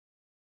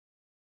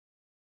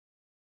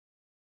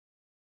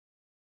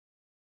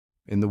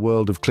In the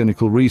world of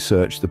clinical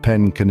research, the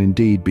pen can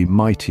indeed be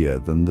mightier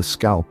than the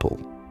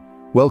scalpel.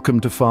 Welcome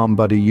to Pharm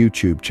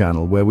YouTube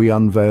channel, where we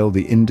unveil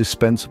the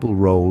indispensable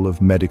role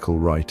of medical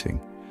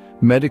writing.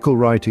 Medical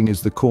writing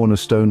is the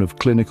cornerstone of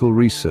clinical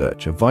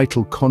research, a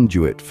vital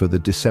conduit for the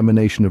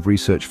dissemination of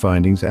research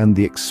findings and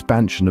the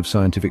expansion of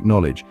scientific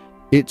knowledge.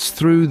 It's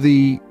through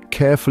the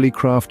carefully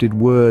crafted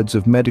words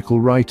of medical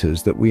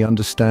writers that we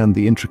understand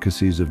the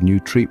intricacies of new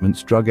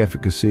treatments, drug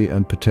efficacy,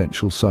 and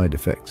potential side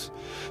effects.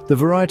 The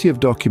variety of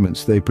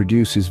documents they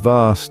produce is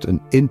vast and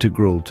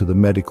integral to the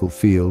medical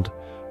field,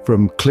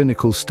 from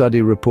clinical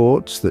study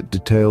reports that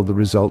detail the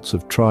results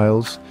of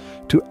trials,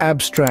 to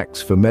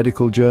abstracts for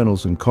medical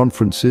journals and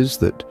conferences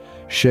that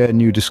share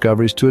new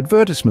discoveries, to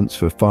advertisements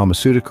for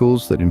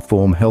pharmaceuticals that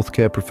inform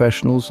healthcare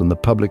professionals and the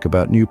public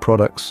about new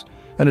products,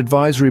 and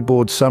advisory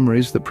board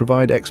summaries that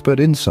provide expert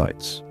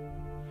insights.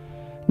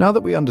 Now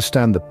that we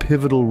understand the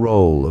pivotal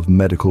role of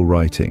medical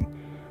writing,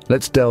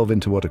 let's delve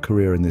into what a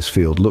career in this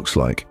field looks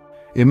like.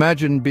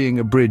 Imagine being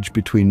a bridge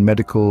between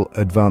medical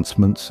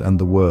advancements and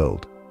the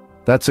world.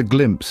 That's a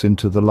glimpse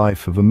into the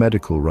life of a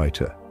medical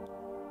writer.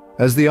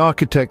 As the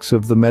architects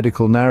of the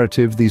medical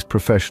narrative, these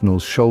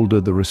professionals shoulder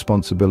the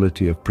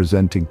responsibility of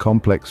presenting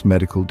complex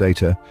medical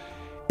data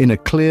in a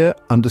clear,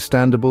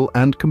 understandable,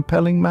 and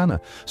compelling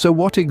manner. So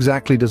what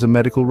exactly does a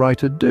medical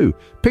writer do?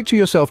 Picture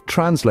yourself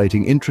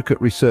translating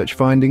intricate research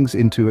findings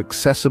into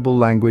accessible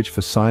language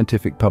for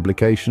scientific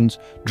publications,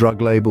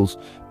 drug labels,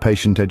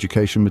 patient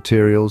education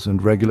materials,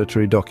 and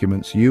regulatory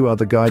documents. You are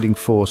the guiding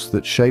force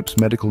that shapes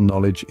medical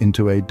knowledge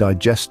into a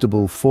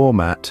digestible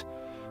format,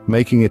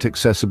 making it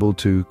accessible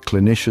to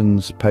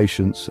clinicians,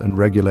 patients, and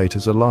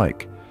regulators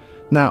alike.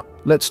 Now,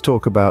 let's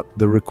talk about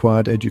the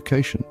required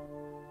education.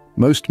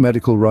 Most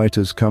medical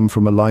writers come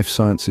from a life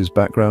sciences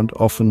background,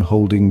 often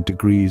holding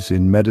degrees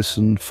in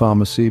medicine,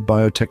 pharmacy,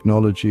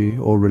 biotechnology,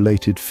 or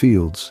related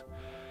fields.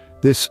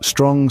 This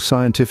strong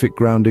scientific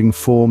grounding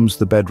forms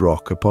the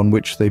bedrock upon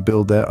which they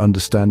build their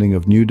understanding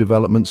of new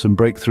developments and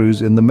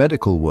breakthroughs in the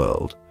medical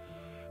world.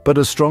 But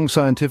a strong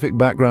scientific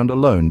background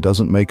alone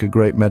doesn't make a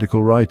great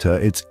medical writer.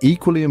 It's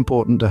equally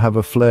important to have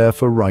a flair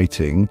for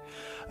writing,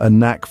 a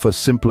knack for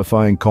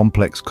simplifying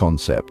complex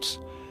concepts,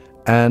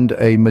 and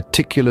a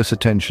meticulous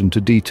attention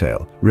to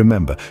detail.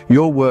 Remember,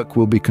 your work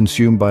will be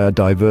consumed by a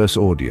diverse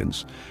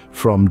audience,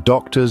 from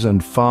doctors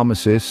and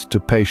pharmacists to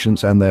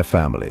patients and their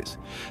families.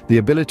 The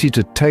ability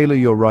to tailor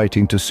your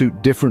writing to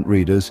suit different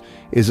readers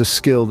is a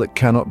skill that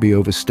cannot be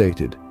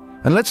overstated.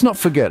 And let's not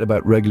forget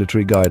about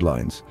regulatory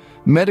guidelines.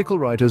 Medical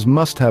writers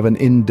must have an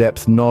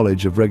in-depth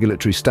knowledge of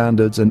regulatory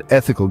standards and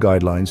ethical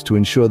guidelines to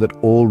ensure that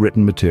all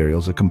written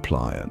materials are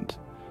compliant.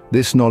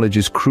 This knowledge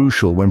is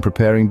crucial when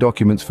preparing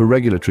documents for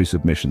regulatory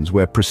submissions,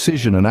 where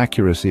precision and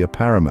accuracy are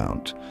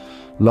paramount.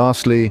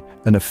 Lastly,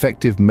 an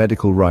effective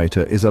medical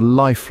writer is a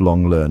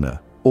lifelong learner,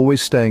 always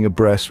staying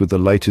abreast with the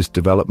latest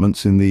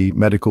developments in the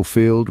medical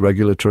field,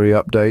 regulatory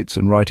updates,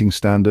 and writing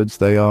standards.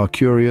 They are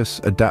curious,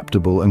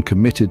 adaptable, and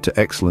committed to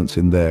excellence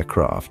in their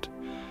craft.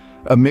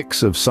 A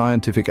mix of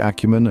scientific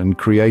acumen and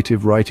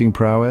creative writing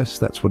prowess,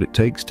 that's what it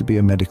takes to be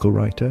a medical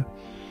writer.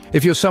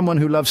 If you're someone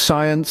who loves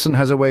science and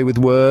has a way with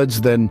words,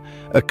 then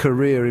a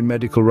career in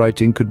medical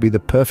writing could be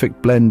the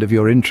perfect blend of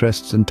your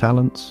interests and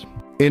talents.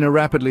 In a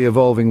rapidly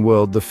evolving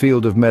world, the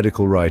field of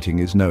medical writing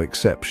is no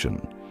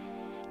exception.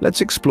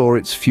 Let's explore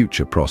its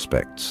future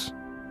prospects.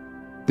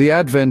 The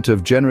advent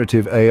of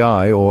generative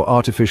AI, or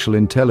artificial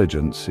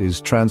intelligence,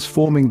 is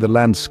transforming the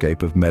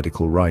landscape of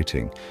medical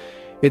writing.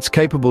 It's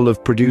capable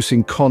of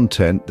producing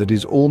content that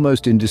is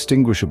almost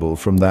indistinguishable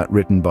from that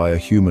written by a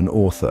human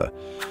author.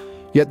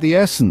 Yet the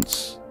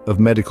essence of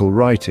medical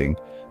writing,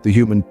 the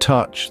human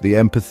touch, the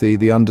empathy,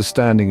 the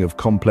understanding of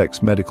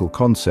complex medical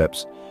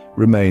concepts,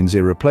 remains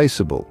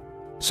irreplaceable.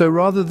 So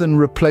rather than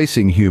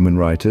replacing human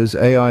writers,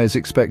 AI is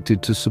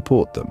expected to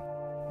support them,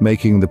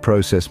 making the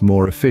process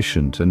more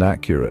efficient and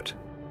accurate.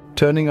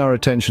 Turning our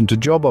attention to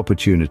job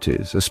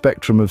opportunities, a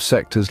spectrum of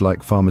sectors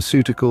like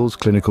pharmaceuticals,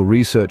 clinical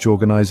research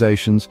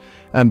organizations,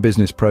 and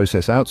business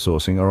process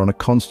outsourcing are on a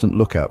constant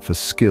lookout for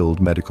skilled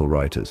medical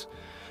writers.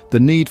 The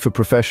need for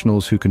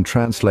professionals who can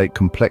translate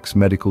complex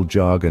medical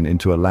jargon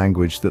into a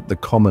language that the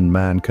common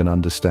man can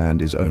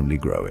understand is only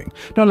growing.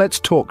 Now let's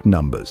talk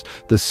numbers.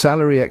 The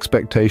salary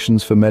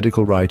expectations for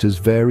medical writers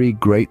vary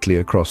greatly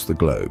across the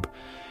globe.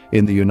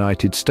 In the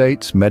United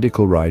States,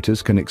 medical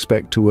writers can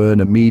expect to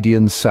earn a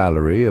median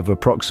salary of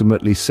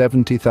approximately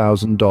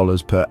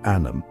 $70,000 per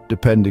annum,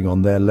 depending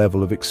on their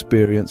level of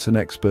experience and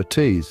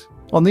expertise.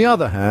 On the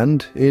other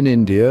hand, in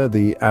India,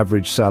 the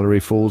average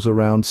salary falls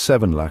around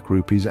 7 lakh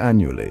rupees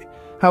annually.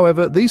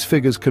 However, these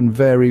figures can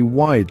vary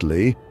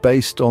widely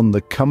based on the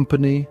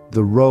company,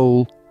 the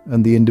role,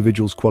 and the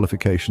individual's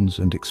qualifications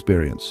and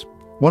experience.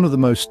 One of the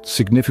most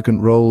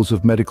significant roles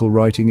of medical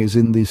writing is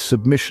in the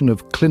submission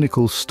of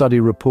clinical study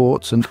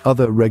reports and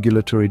other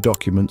regulatory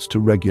documents to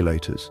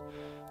regulators.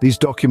 These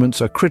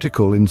documents are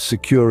critical in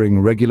securing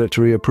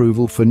regulatory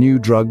approval for new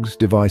drugs,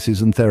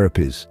 devices, and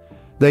therapies.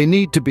 They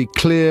need to be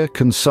clear,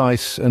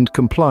 concise, and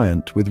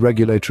compliant with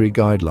regulatory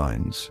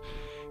guidelines.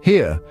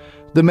 Here,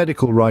 the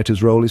medical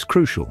writer's role is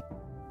crucial.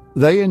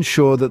 They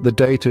ensure that the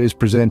data is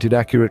presented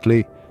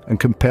accurately and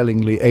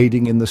compellingly,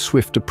 aiding in the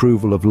swift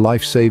approval of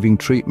life-saving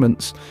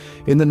treatments.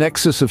 In the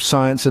nexus of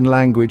science and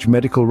language,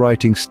 medical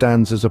writing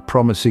stands as a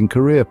promising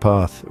career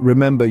path.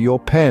 Remember, your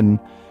pen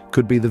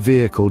could be the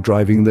vehicle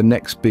driving the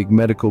next big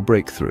medical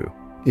breakthrough.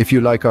 If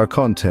you like our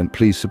content,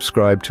 please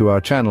subscribe to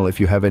our channel. If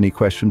you have any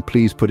question,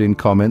 please put in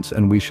comments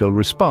and we shall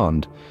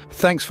respond.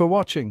 Thanks for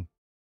watching.